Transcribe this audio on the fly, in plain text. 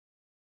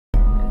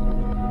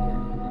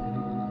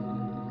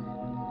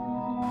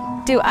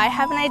Do I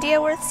have an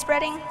idea worth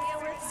spreading?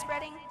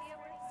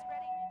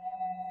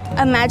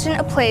 Imagine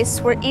a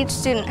place where each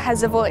student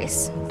has a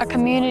voice. A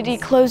community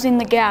closing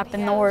the gap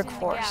in the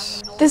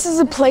workforce. This is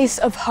a place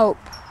of hope.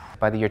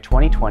 By the year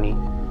 2020,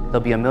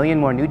 there'll be 1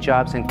 million more new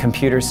jobs in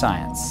computer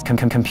science.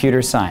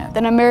 Computer science.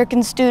 Than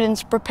American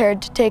students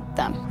prepared to take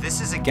them. This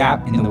is a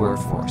gap in the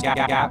workforce.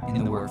 Gap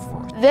in the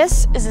workforce.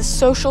 This is a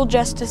social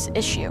justice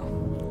issue.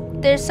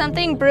 There's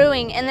something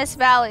brewing in this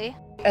valley.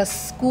 A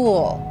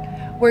school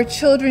where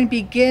children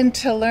begin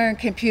to learn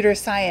computer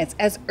science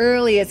as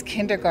early as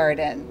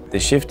kindergarten. The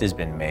shift has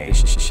been made.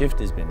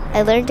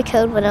 I learned to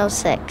code when I was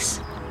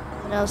 6.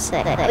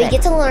 We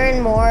get to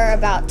learn more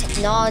about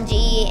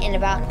technology and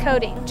about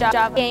Coding,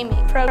 Java,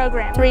 gaming,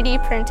 program,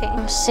 3D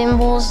printing.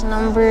 Symbols,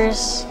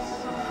 numbers,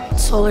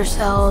 solar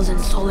cells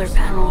and solar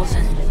panels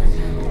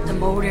and the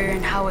motor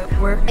and how it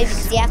works.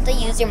 Because you have to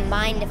use your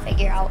mind to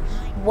figure out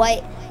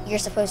what you're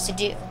supposed to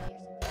do.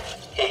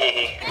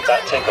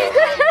 That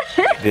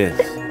tickle.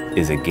 This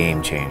is a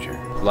game changer.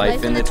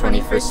 Life in the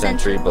 21st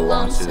century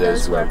belongs to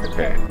those who are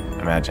prepared.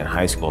 Imagine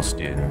high school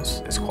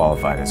students as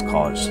qualified as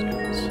college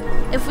students.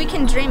 If we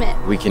can dream it,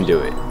 We can do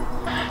it.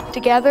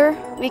 Together,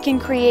 we can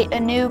create a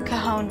new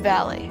Cajon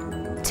Valley.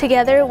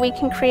 together we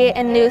can create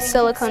a new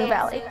Silicon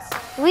Valley.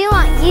 We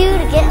want you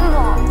to get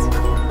involved.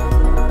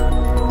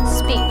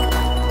 Speak,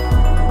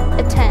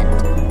 attend,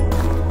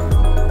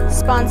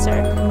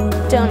 sponsor,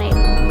 donate,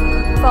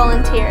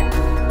 volunteer,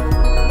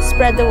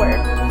 spread the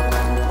word.